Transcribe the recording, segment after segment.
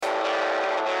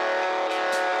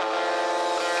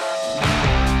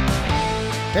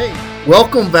Hey,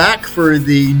 welcome back for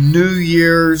the New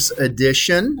Year's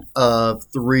edition of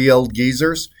Three Old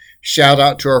Geezers. Shout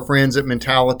out to our friends at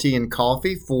Mentality and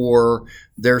Coffee for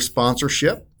their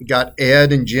sponsorship. Got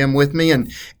Ed and Jim with me.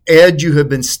 And Ed, you have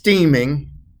been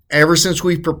steaming ever since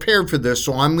we prepared for this,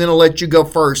 so I'm going to let you go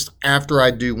first after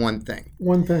I do one thing.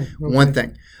 One thing. Okay. One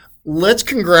thing. Let's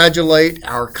congratulate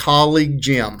our colleague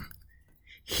Jim.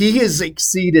 He has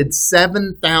exceeded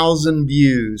 7,000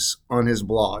 views on his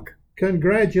blog.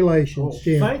 Congratulations,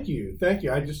 Jim. Thank you.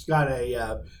 I just got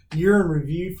a year in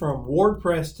review from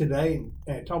WordPress today, and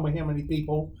it told me how many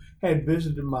people had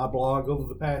visited my blog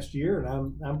over the past year,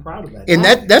 and I'm proud of that. And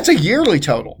that's a yearly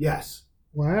total. Yes.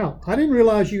 Wow. I didn't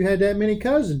realize you had that many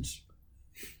cousins.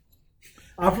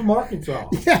 I'm from Arkansas.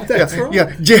 Yeah, that's right.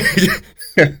 Yeah.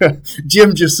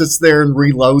 Jim just sits there and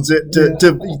reloads it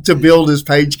to build his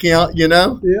page count, you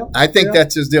know? Yeah. I think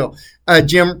that's his deal.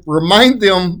 Jim, remind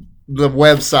them the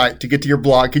website to get to your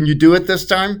blog. Can you do it this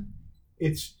time?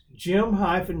 It's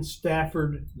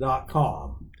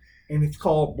jim-stafford.com, and it's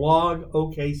called Blog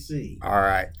OKC. All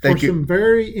right. Thank you. For some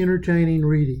very entertaining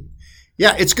reading.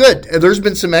 Yeah, it's good. There's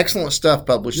been some excellent stuff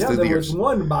published through the years. There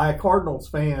was one by a Cardinals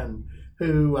fan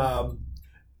who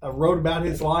wrote about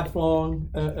his lifelong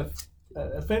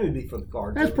affinity for the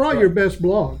Cardinals. That's probably your best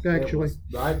blog, actually.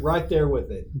 Right there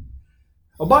with it.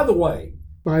 Oh, by the way,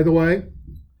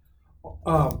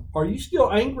 are you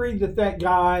still angry that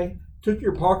guy took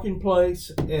your parking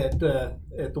place at the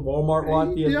Walmart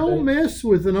lot the other day? Don't mess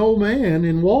with an old man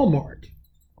in Walmart,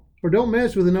 or don't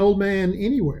mess with an old man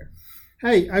anywhere.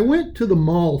 Hey, I went to the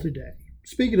mall today.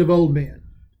 Speaking of old men,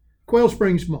 Quail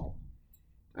Springs Mall.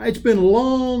 It's been a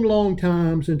long, long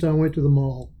time since I went to the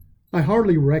mall. I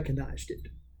hardly recognized it.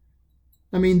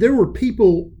 I mean, there were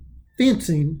people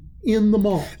fencing in the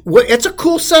mall. Well, it's a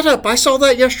cool setup. I saw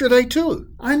that yesterday,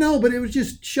 too. I know, but it was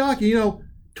just shocking. You know,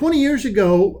 20 years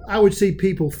ago, I would see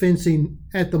people fencing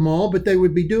at the mall, but they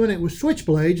would be doing it with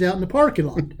switchblades out in the parking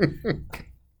lot.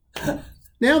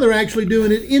 Now they're actually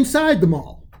doing it inside the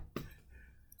mall.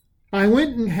 I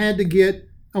went and I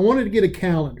wanted to get a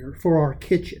calendar for our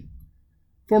kitchen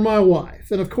for my wife.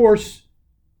 And of course,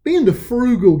 being the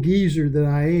frugal geezer that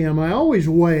I am, I always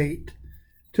wait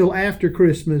till after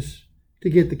Christmas to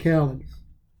get the calendar.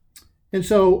 And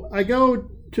so I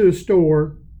go to a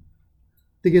store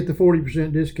to get the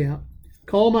 40% discount,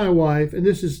 call my wife, and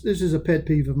this is a pet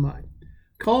peeve of mine.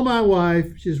 Call my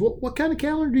wife, she says, what kind of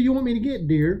calendar do you want me to get,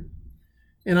 dear?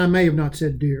 And I may have not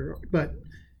said dear, but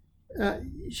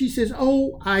she says,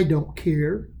 oh, I don't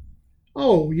care.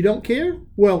 Oh, you don't care?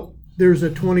 Well, there's a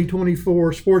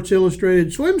 2024 Sports Illustrated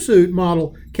swimsuit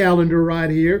model calendar right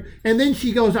here. And then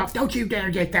she goes off, don't you dare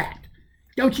get that.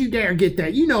 Don't you dare get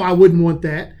that. You know I wouldn't want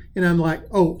that. And I'm like,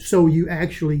 oh, so you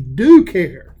actually do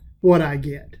care what I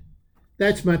get.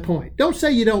 That's my point. Don't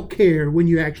say you don't care when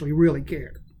you actually really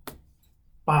care.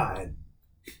 Fine.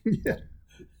 Yeah.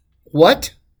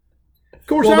 What? Of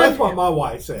course, that's what my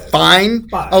wife says. Fine?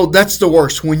 Oh, that's the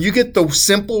worst. When you get the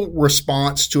simple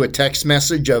response to a text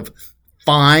message of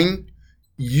fine,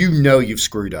 you know you've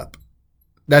screwed up.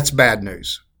 That's bad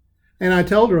news. And I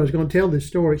told her I was going to tell this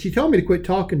story. She told me to quit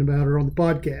talking about her on the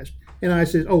podcast. And I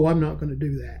said, oh, I'm not going to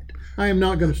do that. I am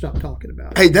not going to stop talking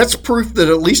about it. Hey, that's proof that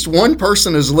at least one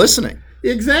person is listening.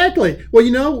 Exactly. Well,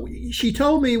 you know, she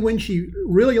told me when she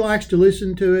really likes to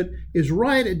listen to it is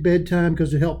right at bedtime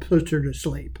because it helps put her to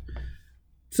sleep.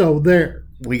 So there.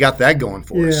 We got that going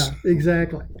for us. Yeah,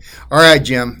 exactly. All right,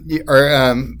 Jim.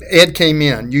 Ed came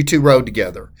in. You two rode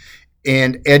together.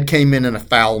 And Ed came in a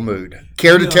foul mood.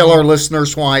 Care to tell our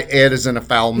listeners why Ed is in a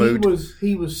foul mood?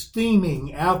 He was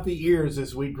steaming out the ears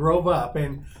as we drove up.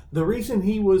 And the reason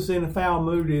he was in a foul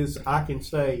mood is, I can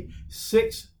say,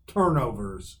 6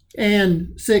 turnovers. And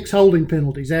 6 holding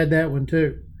penalties. Add that one,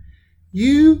 too.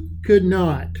 You could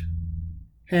not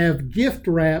have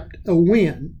gift-wrapped a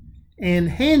win and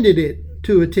handed it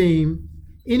to a team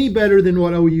any better than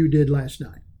what OU did last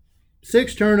night.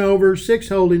 6 turnovers, 6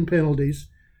 holding penalties.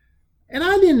 And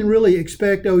I didn't really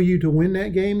expect OU to win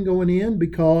that game going in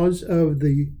because of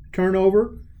the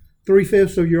turnover.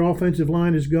 3/5 of your offensive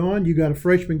line is gone. You got a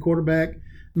freshman quarterback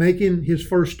making his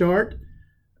first start.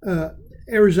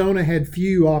 Arizona had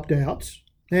few opt-outs,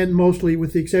 and mostly,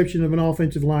 with the exception of an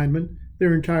offensive lineman,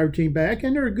 their entire team back,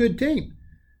 and they're a good team.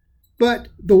 But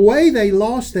the way they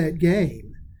lost that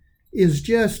game is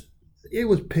just, it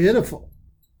was pitiful.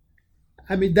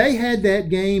 I mean, they had that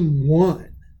game won.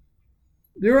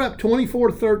 They're up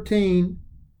 24-13.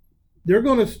 They're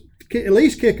going to at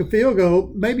least kick a field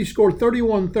goal, maybe score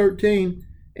 31-13,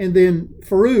 and then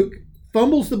Farouk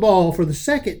fumbles the ball for the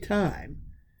second time,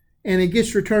 and it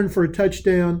gets returned for a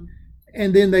touchdown,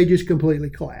 and then they just completely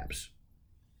collapse.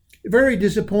 very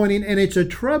disappointing, and it's a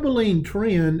troubling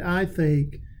trend, I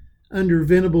think, under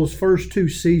Venable's first 2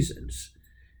 seasons.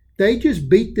 They just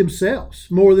beat themselves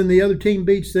more than the other team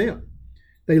beats them.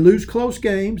 They lose close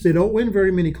games. They don't win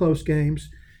very many close games.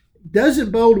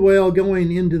 Doesn't bode well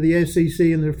going into the SEC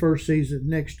in their first season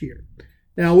next year.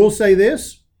 Now, I will say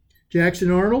this.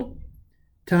 Jackson Arnold,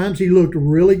 times he looked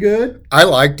really good. I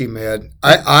liked him, Ed.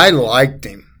 I liked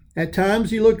him. At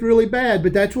times he looked really bad,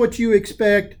 but that's what you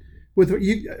expect with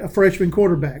a freshman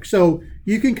quarterback. So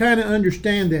you can kind of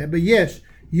understand that. But, yes,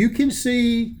 you can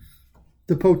see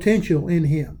the potential in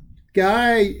him.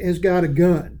 Guy has got a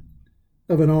gun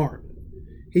of an arm.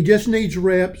 He just needs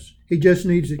reps. He just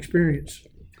needs experience.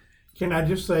 Can I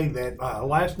just say that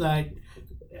last night,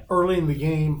 early in the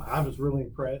game, I was really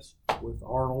impressed with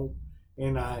Arnold,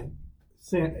 and I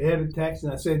sent Ed a text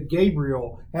and I said,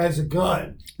 Gabriel has a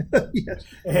gun. Yes.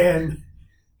 And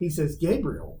he says,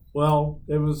 Gabriel? Well,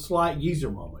 there was a slight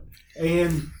geezer moment.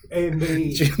 And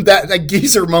that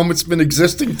geezer moment's been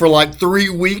existing for like 3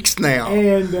 weeks now.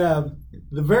 And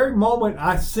the very moment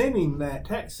I sent him that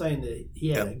text saying that he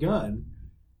had a gun,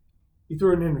 he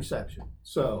threw an interception.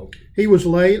 So he was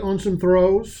late on some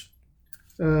throws.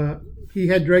 He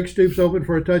had Drake Stoops open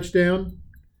for a touchdown.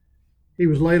 He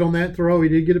was late on that throw. He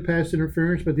did get a pass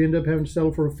interference, but they ended up having to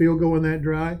settle for a field goal in that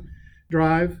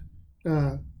drive.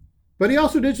 But he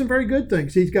also did some very good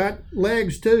things. He's got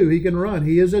legs, too. He can run.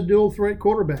 He is a dual-threat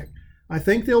quarterback. I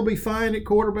think they'll be fine at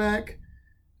quarterback.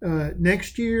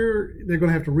 Next year, they're going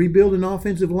to have to rebuild an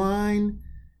offensive line.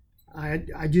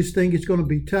 I just think it's going to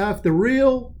be tough. The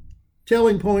real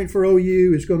telling point for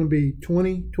OU is going to be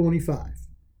 2025.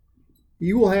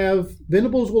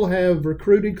 Venables will have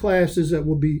recruited classes that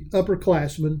will be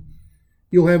upperclassmen.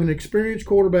 You'll have an experienced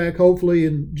quarterback, hopefully,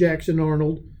 in Jackson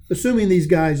Arnold, assuming these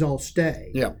guys all stay.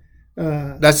 Yeah.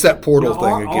 That's that portal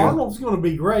thing again. Arnold's going to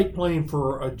be great playing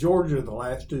for Georgia the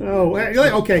last 2 years. Oh,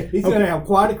 okay. He's going to have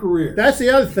quite a career. That's the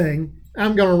other thing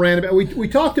I'm going to rant about. We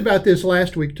talked about this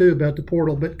last week, too, about the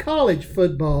portal, but college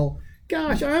football,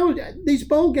 gosh, these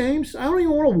bowl games, I don't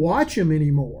even want to watch them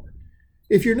anymore.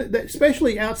 If you're,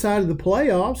 especially outside of the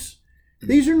playoffs,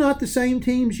 these are not the same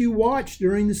teams you watch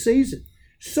during the season.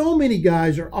 So many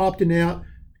guys are opting out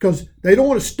because they don't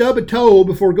want to stub a toe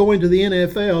before going to the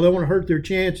NFL. They don't want to hurt their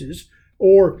chances,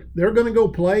 or they're going to go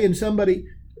play in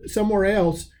somewhere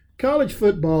else. College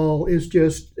football is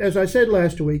just, as I said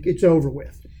last week, it's over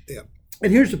with. Yeah.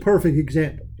 And here's the perfect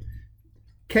example.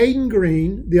 Caden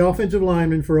Green, the offensive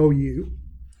lineman for OU,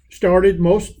 started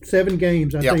most 7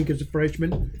 games, I think, as a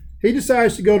freshman. He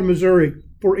decides to go to Missouri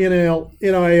for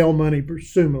NIL money,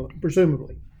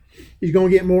 presumably. He's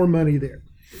going to get more money there.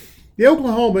 The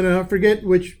Oklahoman, and I forget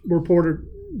which reporter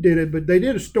did it, but they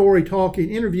did a story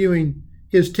interviewing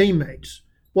his teammates,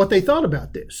 what they thought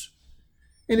about this.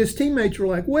 And his teammates were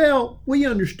like, well, we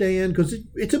understand because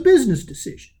it's a business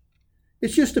decision.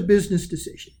 It's just a business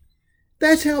decision.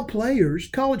 That's how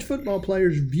college football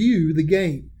players view the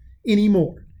game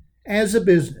anymore. As a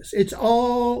business. It's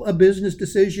all a business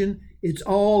decision. It's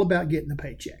all about getting a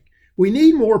paycheck. We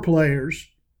need more players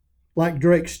like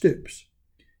Drake Stoops.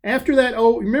 After the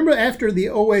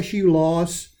OSU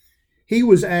loss, he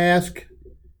was asked,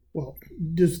 well,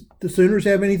 does the Sooners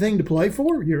have anything to play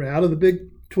for? You're out of the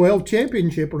Big 12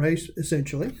 championship race,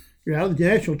 essentially. You're out of the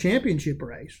national championship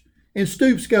race. And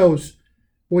Stoops goes,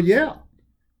 well, yeah,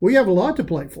 we have a lot to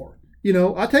play for.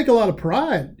 I take a lot of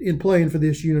pride in playing for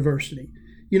this university.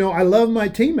 I love my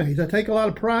teammates. I take a lot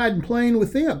of pride in playing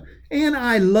with them. And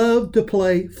I love to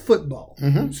play football.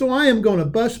 Mm-hmm. So I am going to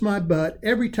bust my butt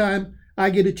every time I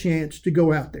get a chance to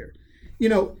go out there.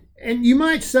 And you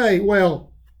might say,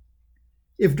 well,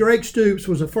 if Drake Stoops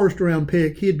was a first-round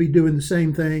pick, he'd be doing the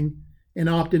same thing and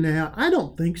opting out. I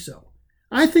don't think so.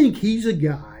 I think he's a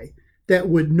guy that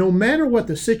would, no matter what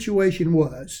the situation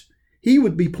was, he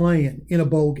would be playing in a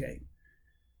bowl game.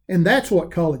 And that's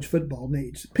what college football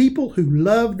needs. People who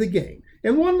love the game.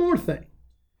 And one more thing.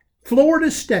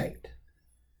 Florida State.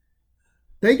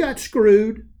 They got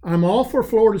screwed. I'm all for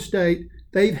Florida State.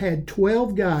 They've had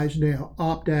 12 guys now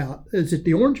opt out. Is it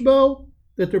the Orange Bowl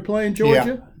that they're playing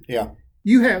Georgia? Yeah.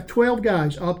 You have 12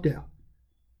 guys opt out.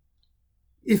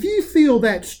 If you feel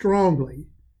that strongly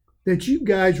that you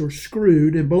guys were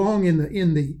screwed and belong in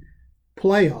the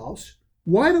playoffs,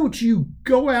 why don't you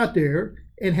go out there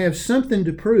and have something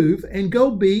to prove and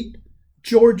go beat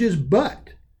Georgia's butt?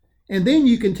 And then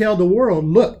you can tell the world,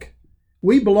 look,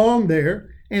 we belong there.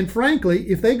 And frankly,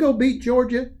 if they go beat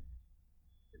Georgia,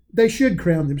 they should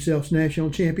crown themselves national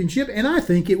championship. And I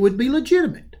think it would be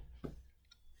legitimate.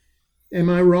 Am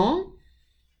I wrong?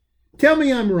 Tell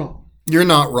me I'm wrong. You're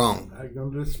not wrong. I'm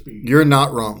going to dispute. You're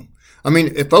not wrong. I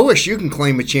mean, if OSU can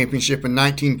claim a championship in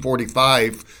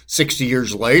 1945, 60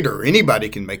 years later, anybody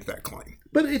can make that claim.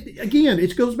 But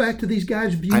it goes back to these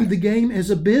guys view the game as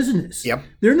a business. Yep.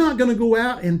 They're not going to go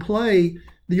out and play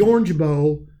the Orange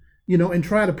Bowl, and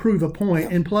try to prove a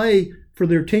point and play for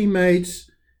their teammates,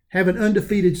 have an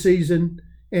undefeated season,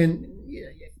 and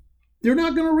they're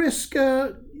not going to risk,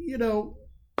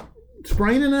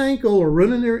 spraining an ankle or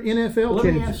running their NFL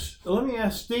chances. Let me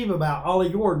ask Steve about Ollie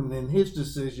Gordon and his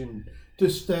decision to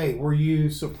stay. Were you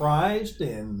surprised,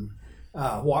 and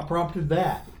what prompted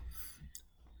that?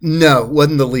 No,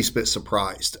 wasn't the least bit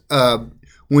surprised.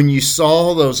 When you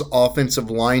saw those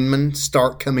offensive linemen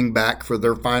start coming back for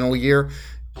their final year,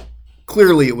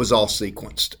 clearly it was all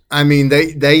sequenced. I mean,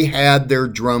 they had their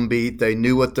drumbeat. They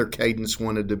knew what their cadence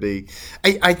wanted to be.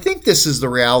 I think this is the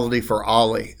reality for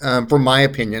Ollie, from my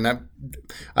opinion.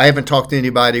 I haven't talked to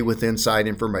anybody with inside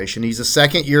information. He's a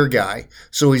second-year guy,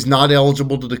 so he's not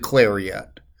eligible to declare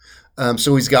yet.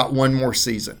 So he's got one more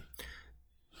season.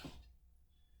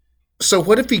 So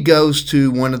what if he goes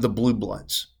to one of the Blue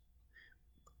Bloods,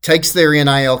 takes their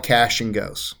NIL cash and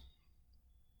goes?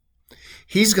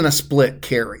 He's going to split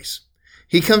carries.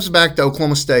 He comes back to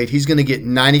Oklahoma State. He's going to get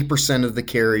 90% of the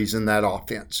carries in that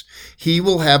offense. He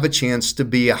will have a chance to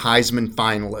be a Heisman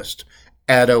finalist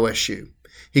at OSU.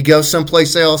 He goes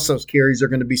someplace else, those carries are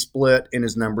going to be split, and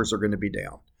his numbers are going to be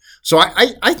down. So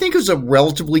I think it was a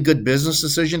relatively good business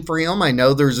decision for him. I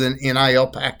know there's an NIL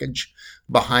package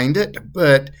behind it,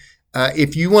 but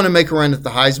if you want to make a run at the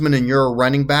Heisman and you're a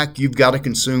running back, you've got to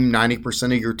consume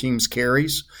 90% of your team's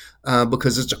carries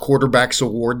because it's a quarterback's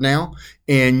award now,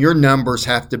 and your numbers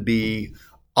have to be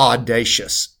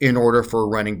audacious in order for a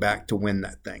running back to win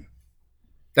that thing.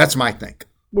 That's my think.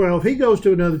 Well, if he goes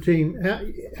to another team,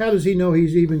 how does he know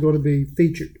he's even going to be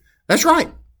featured? That's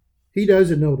right. He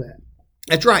doesn't know that.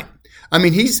 That's right. I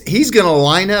mean, he's going to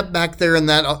line up back there in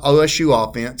that OSU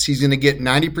offense. He's going to get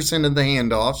 90% of the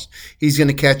handoffs. He's going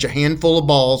to catch a handful of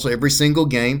balls every single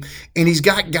game. And he's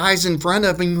got guys in front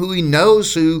of him who he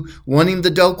knows who won him the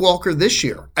Doak Walker this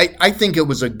year. I think it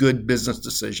was a good business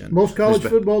decision. Most college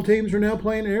football teams are now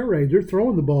playing air raids. They're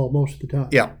throwing the ball most of the time.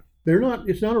 Yeah.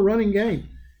 It's not a running game.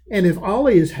 And if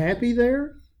Ollie is happy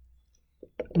there,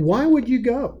 why would you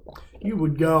go? You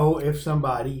would go if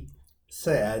somebody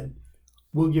said,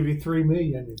 we'll give you $3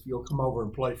 million if you'll come over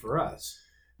and play for us.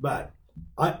 But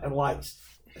like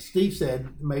Steve said,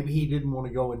 maybe he didn't want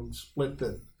to go and split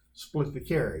the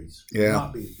carries.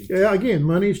 Yeah. Yeah. Again,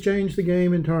 money's changed the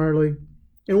game entirely.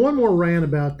 And one more rant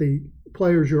about the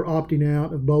players who are opting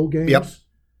out of bowl games. Yep.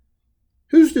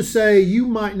 Who's to say you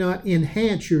might not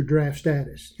enhance your draft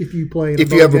status if you play in a bowl game?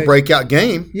 If you have a breakout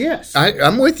game. Yes.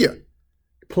 I'm with you.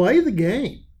 Play the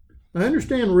game. I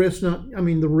understand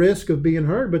the risk of being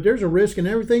hurt, but there's a risk in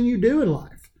everything you do in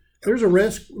life. There's a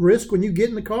risk when you get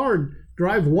in the car and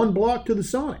drive one block to the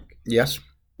Sonic. Yes.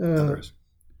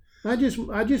 I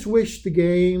just wish the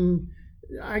game.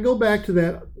 I go back to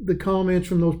the comments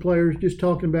from those players just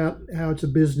talking about how it's a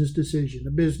business decision.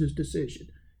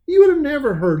 You would have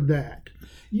never heard that.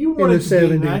 You wanted to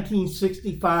be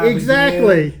 1965.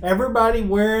 Exactly. Again. Everybody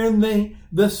wearing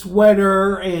the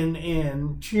sweater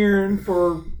and cheering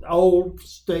for Old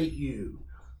State U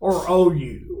or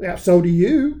OU. Yeah, so do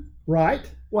you, right?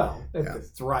 Well, if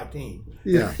it's the right team.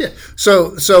 Yeah.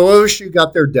 So OSU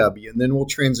got their W, and then we'll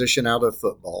transition out of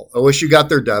football. OSU got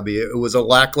their W. It was a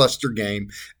lackluster game.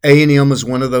 A&M was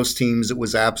one of those teams that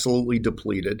was absolutely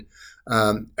depleted.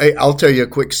 I'll tell you a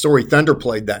quick story. Thunder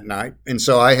played that night, and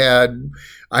so I had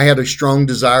a strong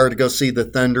desire to go see the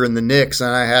Thunder and the Knicks, and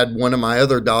I had one of my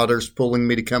other daughters pulling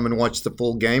me to come and watch the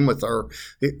full game with her.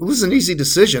 It was an easy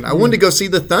decision. I wanted to go see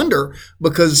the Thunder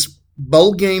because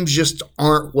bowl games just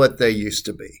aren't what they used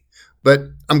to be. But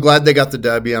I'm glad they got the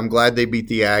W. I'm glad they beat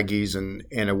the Aggies,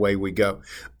 and away we go.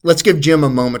 Let's give Jim a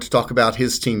moment to talk about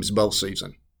his team's bowl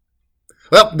season.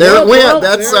 Well, there it went.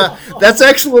 That's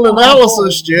excellent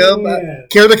analysis, Jim.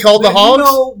 Care to call the Hogs?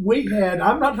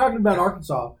 I'm not talking about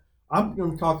Arkansas. I'm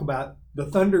going to talk about the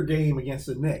Thunder game against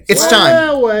the Knicks. It's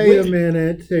time. Wait a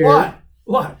minute here.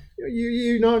 What?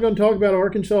 You're not going to talk about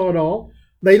Arkansas at all?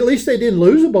 At least they didn't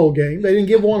lose a bowl game. They didn't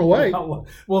give one away.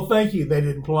 Well, thank you. They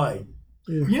didn't play.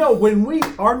 Yeah. When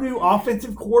our new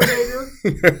offensive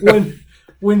coordinator,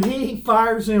 when he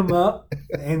fires him up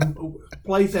and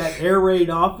plays that air raid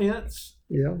offense.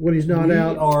 Yeah, when he's not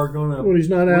out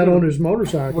on his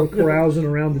motorcycle carousing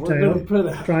around the town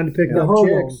trying to pick up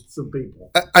chicks. Some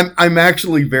people. I'm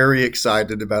actually very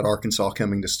excited about Arkansas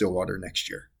coming to Stillwater next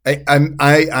year.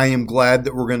 I am glad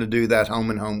that we're going to do that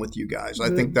home and home with you guys. I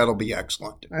think that'll be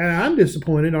excellent. I'm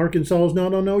disappointed Arkansas is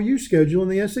not on OU schedule in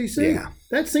the SEC. Yeah.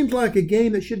 That seems like a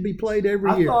game that should be played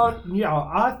every year.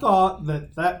 I thought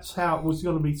that's how it was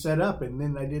going to be set up, and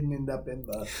then they didn't end up in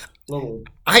the little.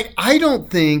 I don't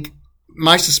think,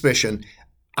 my suspicion,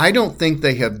 I don't think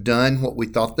they have done what we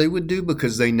thought they would do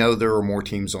because they know there are more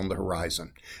teams on the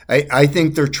horizon. I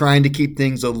think they're trying to keep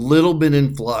things a little bit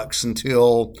in flux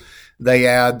until they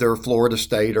add their Florida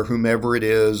State or whomever it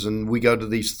is, and we go to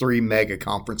these 3 mega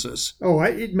conferences. Oh,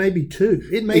 it may be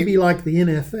 2. It may be like the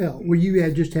NFL, where you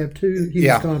just have 2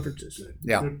 huge conferences.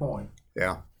 Yeah. Good point.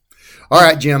 Yeah. All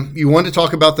right, Jim. You wanted to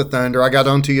talk about the Thunder. I got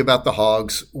on to you about the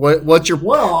Hogs. What's your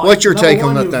take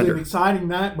on the Thunder? It was an exciting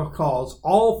night because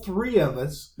all 3 of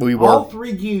us, all all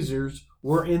 3 geezers,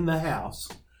 were in the house.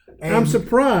 And I'm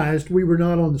surprised we were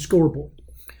not on the scoreboard.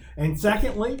 And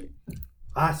secondly,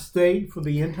 I stayed for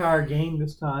the entire game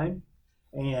this time,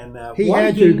 and he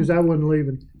had to because I wasn't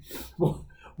leaving.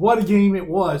 What a game it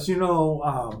was! We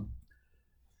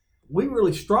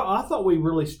really I thought we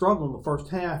really struggled in the first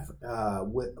half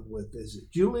with is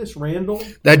it Julius Randle?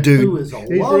 That dude, who is a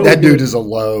load. That dude is a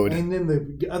load. And then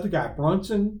the other guy,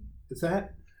 Brunson, is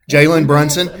that Jalen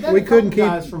Brunson? We couldn't keep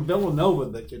guys from Villanova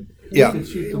that could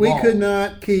shoot the ball. We could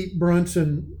not keep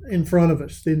Brunson in front of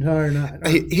us the entire night.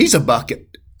 He's a bucket.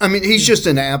 I mean, he's just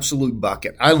an absolute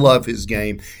bucket. I love his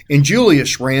game. And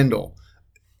Julius Randle,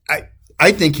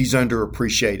 I think he's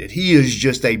underappreciated. He is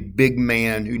just a big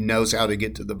man who knows how to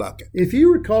get to the bucket. If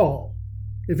you recall,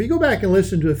 if you go back and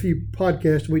listen to a few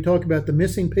podcasts, we talk about the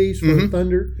missing piece for the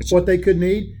Thunder, what they could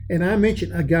need, and I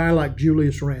mentioned a guy like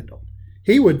Julius Randle.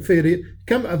 He would fit it.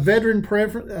 Come a veteran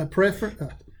I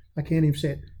can't even say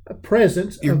it. A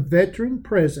veteran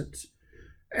presence,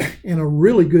 and a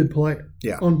really good player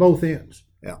on both ends.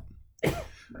 Yeah.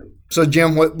 So,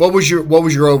 Jim, what was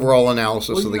your overall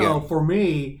analysis of the game? For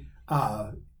me,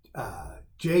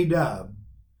 J-Dub,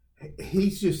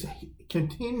 he's just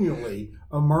continually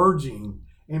emerging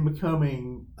and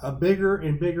becoming a bigger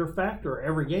and bigger factor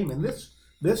every game. And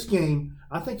this game,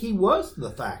 I think he was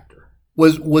the factor.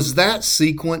 Was that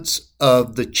sequence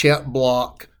of the Chet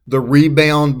block, the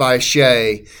rebound by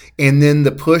Shea, and then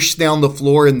the push down the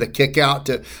floor and the kick out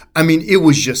it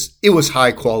was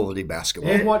high quality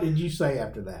basketball. And what did you say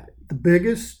after that? The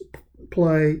biggest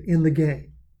play in the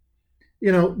game.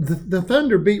 The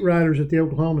Thunder beat writers at the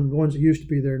Oklahoman, the ones that used to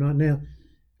be there, not now,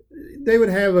 they would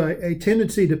have a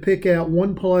tendency to pick out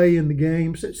one play in the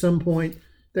games at some point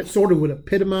that sort of would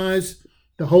epitomize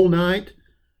the whole night.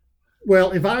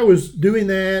 Well, if I was doing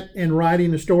that and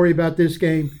writing a story about this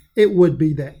game, it would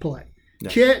be that play. No.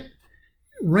 Chet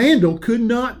Randle could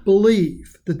not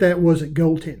believe that wasn't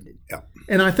goaltended. Yeah.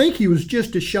 And I think he was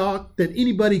just as shocked that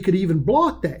anybody could even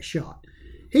block that shot.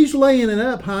 He's laying it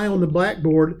up high on the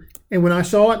blackboard, and when I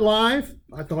saw it live,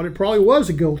 I thought it probably was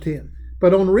a goaltend.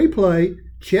 But on replay,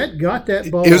 Chet got that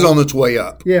ball. It was on its way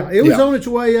up. Yeah, it was on its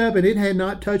way up, and it had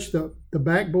not touched the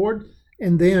backboard.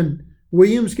 And then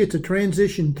Williams gets a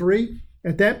transition 3.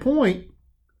 At that point,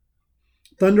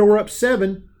 Thunder were up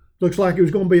 7. Looks like it was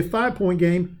going to be a 5-point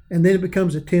game, and then it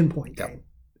becomes a 10-point game.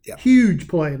 Yeah. Huge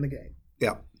play in the game.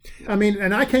 Yeah. I mean,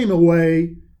 and I came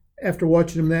away after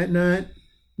watching them that night.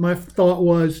 My thought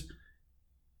was,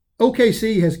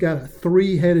 OKC has got a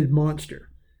 3-headed monster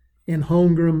in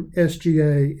Holmgren,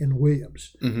 SGA, and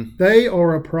Williams. Mm-hmm. They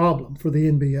are a problem for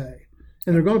the NBA,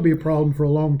 and they're going to be a problem for a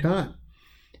long time.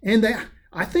 And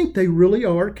I think they really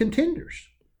are contenders.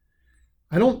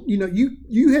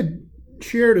 You had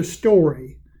shared a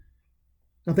story,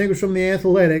 I think it was from The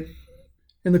Athletic,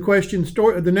 and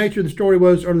the nature of the story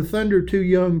was, are the Thunder too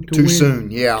young to win? Too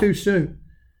soon, yeah. Too soon.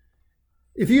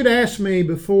 If you'd asked me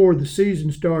before the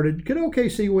season started, could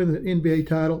OKC win the NBA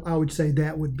title? I would say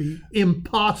that would be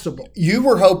impossible. You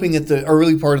were hoping at the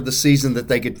early part of the season that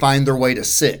they could find their way to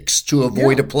 6 to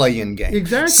avoid a play-in game.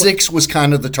 Exactly. 6 was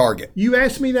kind of the target. You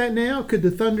ask me that now, could the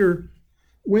Thunder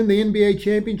win the NBA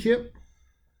championship?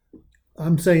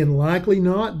 I'm saying likely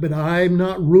not, but I'm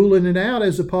not ruling it out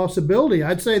as a possibility.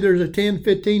 I'd say there's a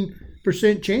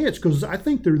 10-15% chance because I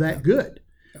think they're that good.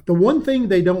 The one thing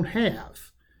they don't have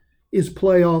is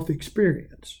playoff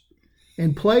experience.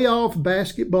 And playoff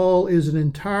basketball is an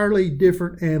entirely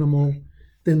different animal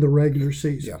than the regular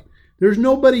season. Yeah. There's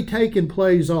nobody taking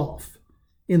plays off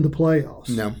in the playoffs.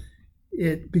 No.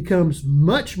 It becomes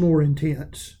much more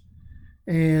intense.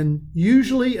 And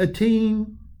usually a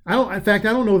team, I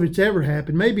don't know if it's ever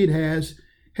happened, maybe it has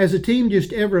a team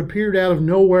just ever appeared out of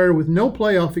nowhere with no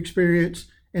playoff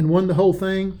experience and won the whole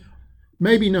thing?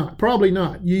 Maybe not, probably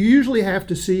not. You usually have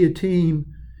to see a team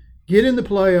get in the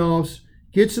playoffs,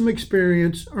 get some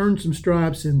experience, earn some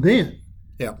stripes, and then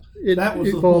that was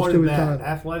it the falls point to of a that title.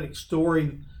 athletic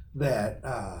story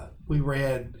that we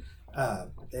read.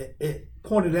 It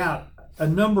pointed out a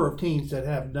number of teams that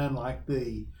have done like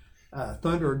the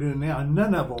Thunder are doing now, and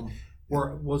none of them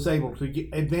was able to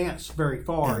advance very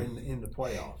far in the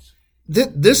playoffs.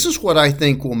 This is what I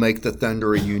think will make the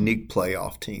Thunder a unique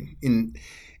playoff team.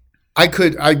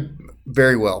 I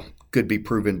very well could be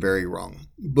proven very wrong.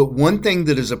 But one thing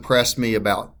that has impressed me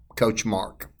about Coach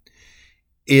Mark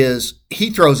is he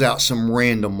throws out some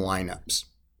random lineups.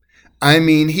 I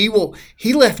mean, he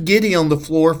left Giddey on the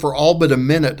floor for all but a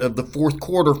minute of the fourth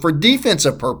quarter for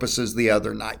defensive purposes the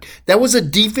other night. That was a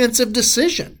defensive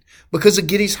decision because of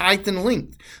Giddey's height and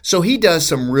length. So he does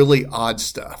some really odd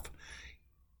stuff.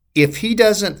 If he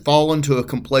doesn't fall into a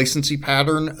complacency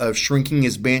pattern of shrinking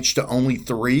his bench to only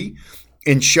 3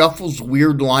 and shuffles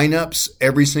weird lineups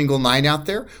every single night out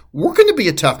there, we're going to be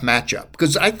a tough matchup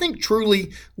because I think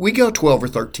truly we go 12 or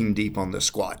 13 deep on this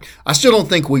squad. I still don't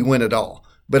think we win it all,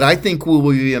 but I think we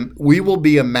will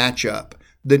be a matchup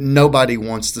that nobody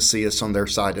wants to see us on their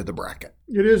side of the bracket.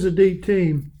 It is a deep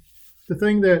team. The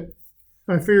thing that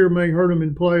I fear may hurt them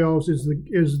in playoffs is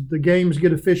the games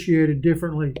get officiated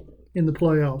differently in the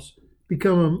playoffs,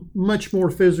 become much more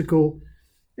physical,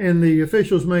 and the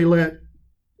officials may let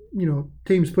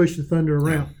teams push the Thunder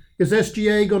around. Yeah. Is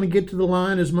SGA going to get to the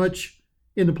line as much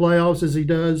in the playoffs as he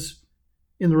does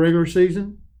in the regular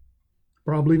season?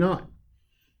 Probably not.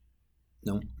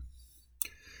 No.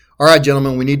 All right,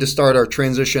 gentlemen, we need to start our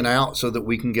transition out so that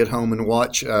we can get home and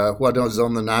watch what is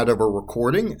on the night of our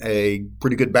recording, a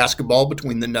pretty good basketball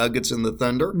between the Nuggets and the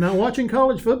Thunder. Not watching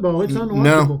college football. It's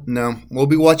unwatchable. No. We'll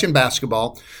be watching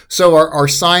basketball. So our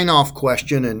sign-off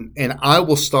question, and I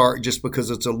will start just because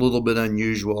it's a little bit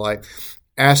unusual. I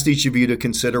asked each of you to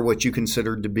consider what you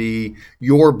considered to be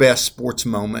your best sports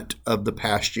moment of the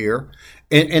past year.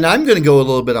 And I'm going to go a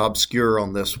little bit obscure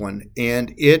on this one,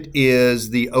 and it is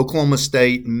the Oklahoma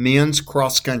State men's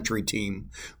cross-country team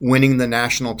winning the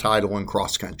national title in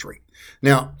cross-country.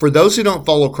 Now, for those who don't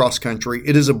follow cross-country,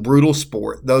 it is a brutal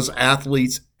sport. Those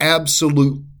athletes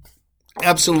absolutely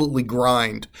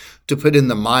grind to put in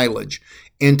the mileage.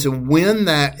 And to win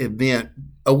that event,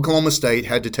 Oklahoma State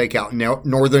had to take out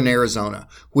Northern Arizona,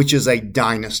 which is a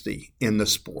dynasty in the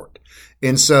sport.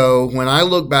 And so when I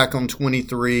look back on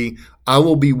 23, I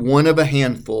will be one of a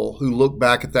handful who look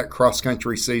back at that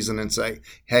cross-country season and say,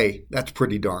 hey, that's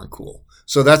pretty darn cool.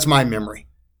 So that's my memory.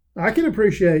 I can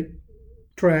appreciate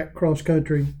track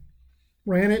cross-country.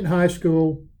 Ran it in high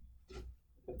school.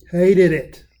 Hated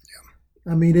it.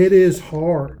 Yeah. I mean, it is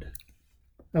hard.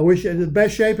 I wish the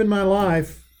best shape in my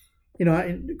life.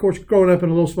 Of course, growing up in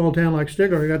a little small town like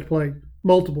Stigler, I got to play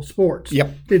multiple sports.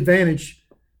 Yep. The advantage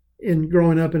in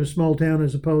growing up in a small town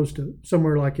as opposed to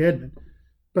somewhere like Edmond.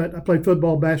 But I played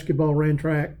football, basketball, ran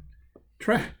track.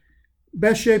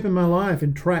 Best shape in my life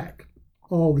in track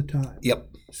all the time. Yep.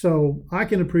 So I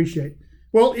can appreciate.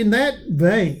 Well, in that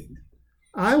vein,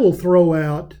 I will throw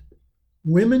out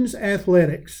women's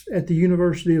athletics at the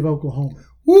University of Oklahoma.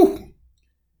 Woo!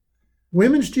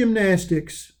 Women's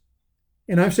gymnastics,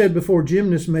 and I've said before,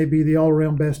 gymnasts may be the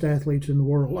all-around best athletes in the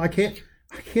world. I can't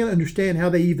understand how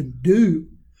they even do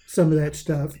some of that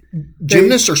stuff.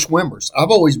 Gymnasts or swimmers. I've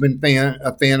always been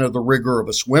a fan of the rigor of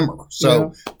a swimmer.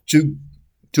 So two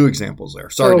examples there.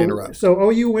 Sorry to interrupt. So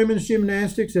OU women's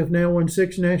gymnastics have now won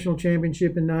 6 national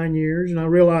championships in 9 years, and I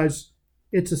realize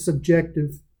it's a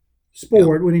subjective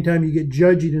sport anytime you get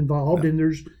judging involved, and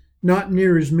there's not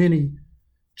near as many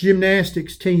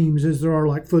gymnastics teams as there are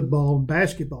like football and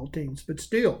basketball teams, but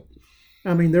still,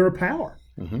 I mean, they're a power.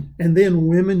 Mm-hmm. And then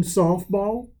women's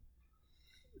softball.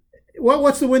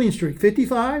 What's the winning streak?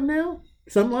 55 now?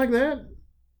 Something like that?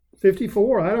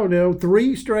 54? I don't know.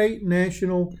 3 straight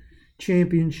national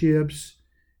championships.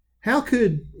 How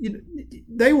could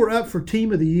they were up for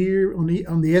Team of the Year on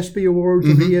the ESPY Awards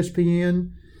on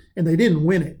ESPN, and they didn't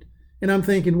win it. And I'm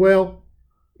thinking, well,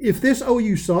 if this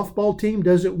OU softball team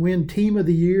doesn't win Team of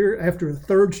the Year after a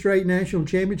 3rd straight national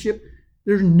championship,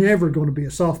 there's never going to be a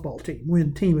softball team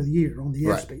win Team of the Year on the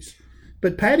ESPYs.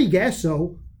 But Patty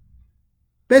Gasso,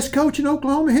 best coach in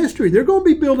Oklahoma history. They're going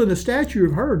to be building a statue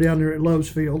of her down there at Lowe's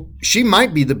Field. She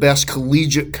might be the best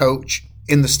collegiate coach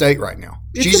in the state right now.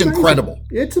 She's amazing. Incredible.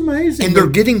 It's amazing. And they're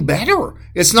getting better.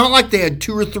 It's not like they had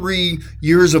 2 or 3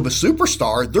 years of a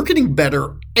superstar. They're getting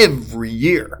better every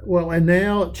year. Well, and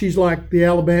now she's like the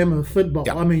Alabama of football.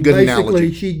 Yeah, I mean, basically,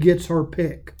 analogy. She gets her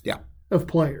pick of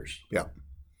players. Yeah.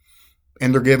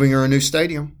 And they're giving her a new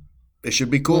stadium. It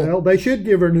should be cool. Well, they should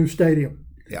give her a new stadium.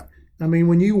 Yeah. I mean,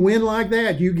 when you win like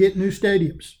that, you get new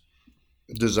stadiums.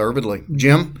 Deservedly.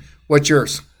 Jim, what's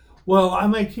yours? Well, I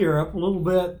may tear up a little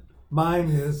bit. Mine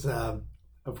is, of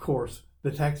course,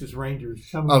 the Texas Rangers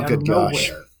coming out of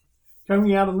nowhere.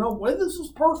 Coming out of nowhere. This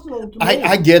is personal to me.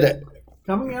 I get it.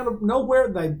 Coming out of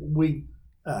nowhere, we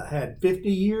had 50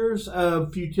 years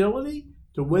of futility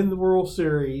to win the World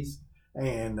Series,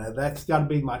 and that's got to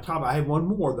be my top. I have one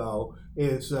more though.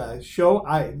 Is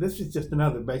this is just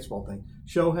another baseball thing.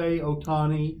 Shohei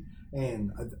Ohtani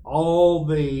and all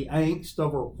the angst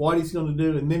over what he's going to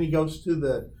do, and then he goes to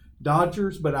the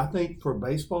Dodgers. But I think for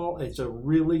baseball, it's a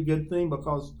really good thing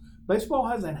because baseball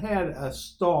hasn't had a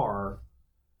star.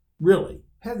 Really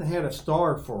hasn't had a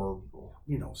star for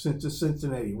since the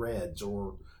Cincinnati Reds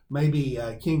or maybe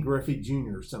Ken Griffey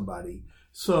Jr. or somebody.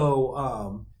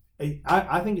 So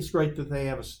I think it's great that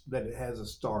that it has a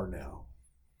star now.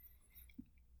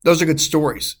 Those are good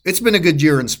stories. It's been a good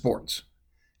year in sports.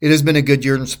 It has been a good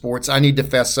year in sports. I need to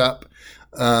fess up.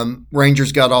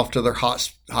 Rangers got off to their hot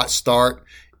start.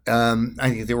 I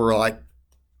think there were like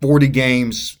 40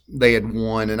 games they had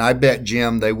won, and I bet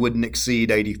Jim they wouldn't exceed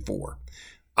 84.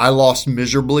 I lost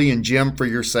miserably, and Jim, for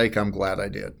your sake, I'm glad I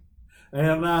did.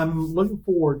 And I'm looking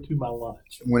forward to my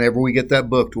lunch. Whenever we get that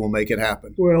booked, we'll make it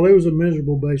happen. Well, it was a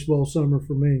miserable baseball summer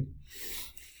for me.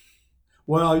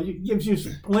 Well, it gives you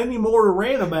plenty more to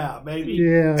rant about, baby.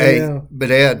 Yeah.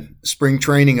 But Ed, spring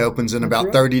training opens in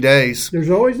about 30 days. There's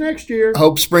always next year.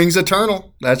 Hope spring's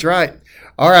eternal. That's right.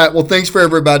 All right. Well, thanks for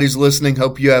everybody who's listening.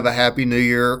 Hope you have a happy new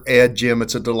year. Ed, Jim,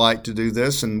 it's a delight to do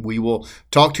this, and we will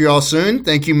talk to you all soon.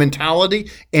 Thank you,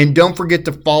 Mentality. And don't forget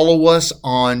to follow us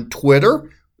on Twitter,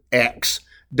 X.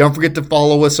 Don't forget to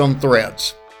follow us on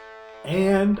Threads.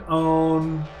 And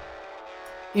on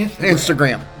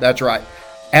Instagram. That's right.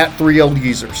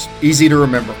 @3OldGeezers. Easy to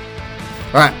remember.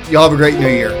 All right. Y'all have a great new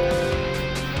year.